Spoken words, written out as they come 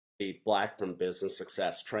Black from Business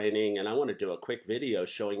Success Training, and I want to do a quick video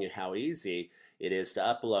showing you how easy it is to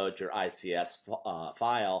upload your ICS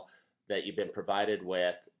file that you've been provided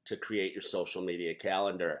with to create your social media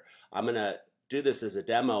calendar. I'm going to do this as a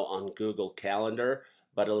demo on Google Calendar,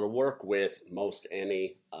 but it'll work with most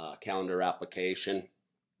any calendar application,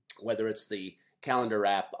 whether it's the calendar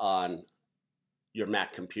app on your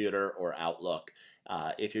Mac computer or Outlook.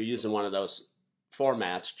 If you're using one of those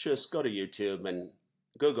formats, just go to YouTube and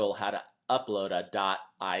Google how to upload a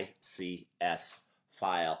 .ics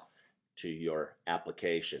file to your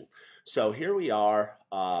application. So here we are.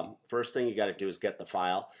 First thing you got to do is get the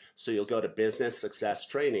file. So you'll go to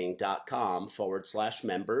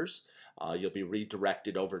businesssuccesstraining.com/members. You'll be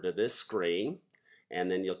redirected over to this screen,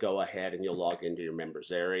 and then you'll go ahead and you'll log into your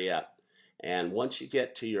members area. And once you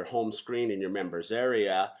get to your home screen in your members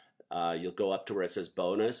area, you'll go up to where it says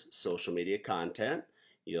bonus social media content.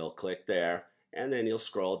 You'll click there, and then you'll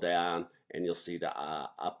scroll down and you'll see the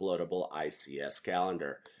uploadable ICS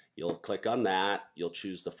calendar. You'll click on that. You'll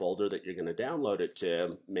choose the folder that you're going to download it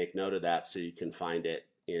to. Make note of that so you can find it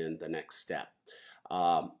in the next step.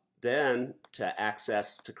 Then to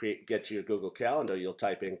access, get to your Google Calendar, you'll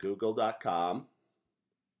type in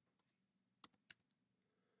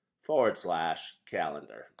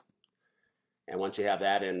google.com/calendar. And once you have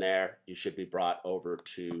that in there, you should be brought over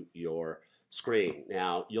to your screen.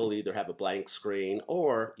 Now, you'll either have a blank screen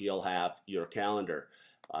or you'll have your calendar.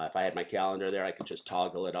 If I had my calendar there, I could just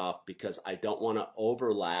toggle it off because I don't want to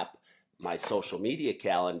overlap my social media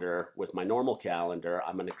calendar with my normal calendar.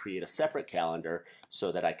 I'm going to create a separate calendar so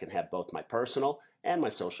that I can have both my personal and my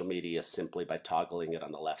social media simply by toggling it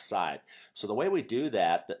on the left side. So the way we do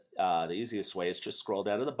that, the easiest way is just scroll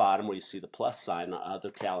down to the bottom where you see the plus sign on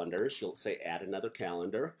other calendars. You'll say add another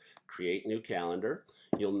calendar, create new calendar.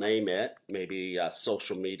 You'll name it, maybe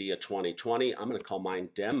Social Media 2020. I'm going to call mine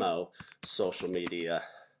Demo Social Media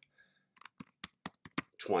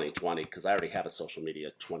 2020 because I already have a Social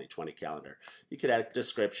Media 2020 calendar. You could add a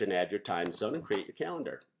description, add your time zone, and create your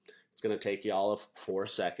calendar. It's going to take you all of 4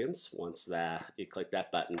 seconds once you click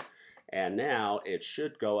that button. And now it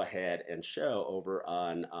should go ahead and show over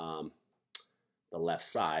on the left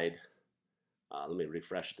side. Let me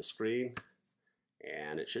refresh the screen.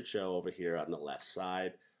 And it should show over here on the left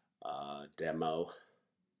side, Demo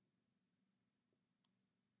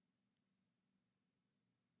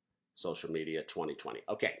Social Media 2020.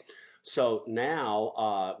 Okay, so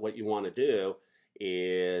now what you want to do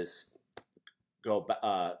is go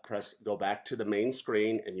back to the main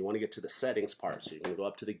screen, and you want to get to the settings part. So you're going to go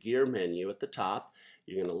up to the gear menu at the top.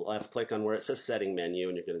 You're going to left click on where it says setting menu,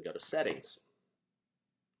 and you're going to go to settings.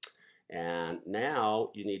 And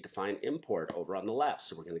now you need to find import over on the left.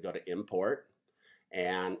 So we're going to go to import,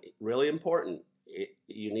 and really important,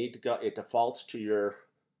 you need to go, it defaults to your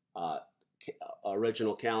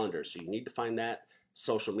original calendar. So you need to find that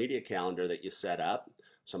social media calendar that you set up.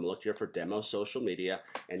 So I'm going to look here for Demo Social Media,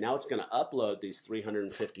 and now it's going to upload these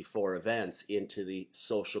 354 events into the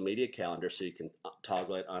social media calendar so you can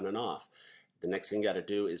toggle it on and off. The next thing you got to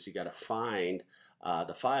do is you got to find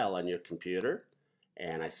the file on your computer.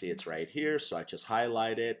 And I see it's right here, so I just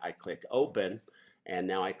highlight it, I click open, and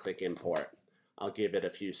now I click import. I'll give it a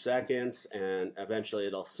few seconds, and eventually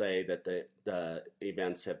it'll say that the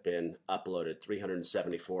events have been uploaded,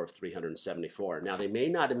 374 of 374. Now they may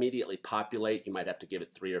not immediately populate, you might have to give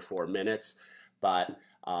it 3 or 4 minutes, but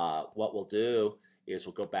what we'll do is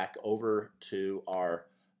we'll go back over to our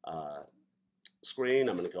screen.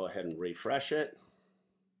 I'm going to go ahead and refresh it,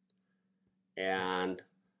 and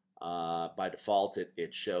by default,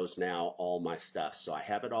 it shows now all my stuff. So I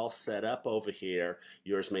have it all set up over here.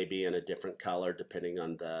 Yours may be in a different color depending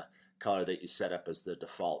on the color that you set up as the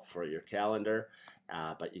default for your calendar.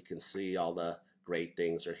 But you can see all the great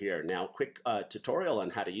things are here. Now, quick tutorial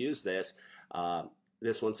on how to use this.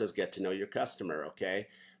 This one says get to know your customer, okay?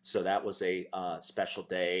 So that was a special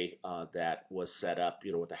day that was set up,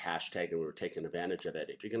 with a hashtag, and we were taking advantage of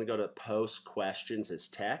it. If you're going to go to post questions as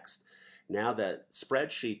text, now the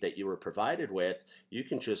spreadsheet that you were provided with, you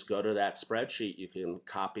can just go to that spreadsheet, you can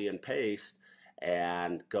copy and paste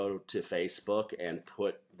and go to Facebook and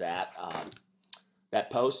put that, that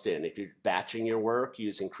post in. If you're batching your work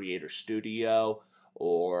using Creator Studio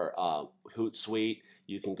or Hootsuite,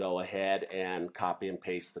 you can go ahead and copy and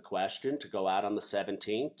paste the question to go out on the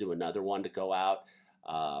 17th, do another one to go out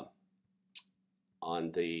on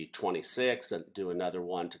the 26th, and do another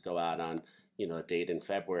one to go out on a date in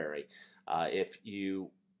February. If you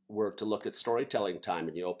were to look at storytelling time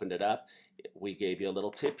and you opened it up, we gave you a little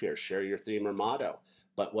tip here, share your theme or motto.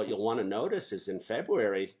 But what you'll want to notice is in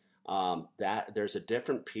February, that there's a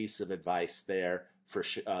different piece of advice there for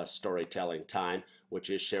storytelling time, which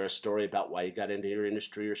is share a story about why you got into your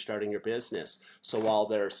industry or starting your business. So while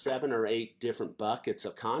there are 7 or 8 different buckets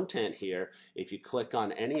of content here, if you click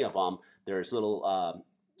on any of them, there's little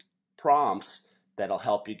prompts that'll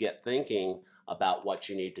help you get thinking about what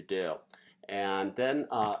you need to do. And then,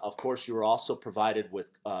 of course, you're also provided with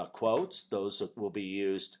quotes. Those will be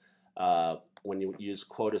used when you use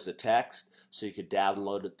quote as a text. So you could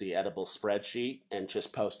download the editable spreadsheet and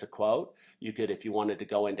just post a quote. You could, if you wanted to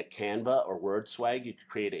go into Canva or WordSwag, you could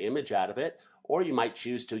create an image out of it. Or you might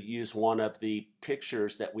choose to use one of the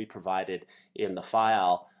pictures that we provided in the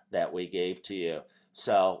file that we gave to you.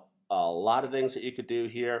 So a lot of things that you could do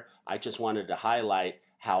here. I just wanted to highlight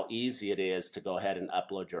how easy it is to go ahead and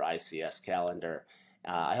upload your ICS calendar.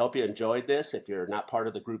 I hope you enjoyed this. If you're not part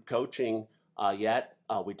of the group coaching yet,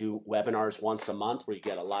 we do webinars once a month where you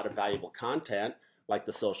get a lot of valuable content like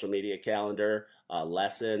the social media calendar,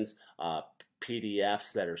 lessons,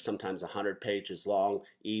 PDFs that are sometimes 100 pages long,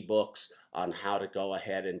 ebooks on how to go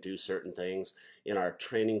ahead and do certain things. In our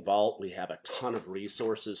training vault, we have a ton of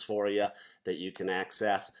resources for you that you can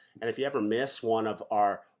access. And if you ever miss one of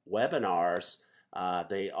our webinars,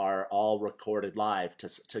 they are all recorded live.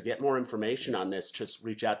 To get more information on this, just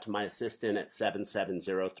reach out to my assistant at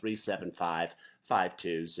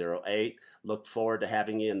 770-375-5208. Look forward to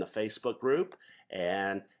having you in the Facebook group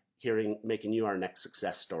and making you our next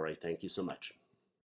success story. Thank you so much.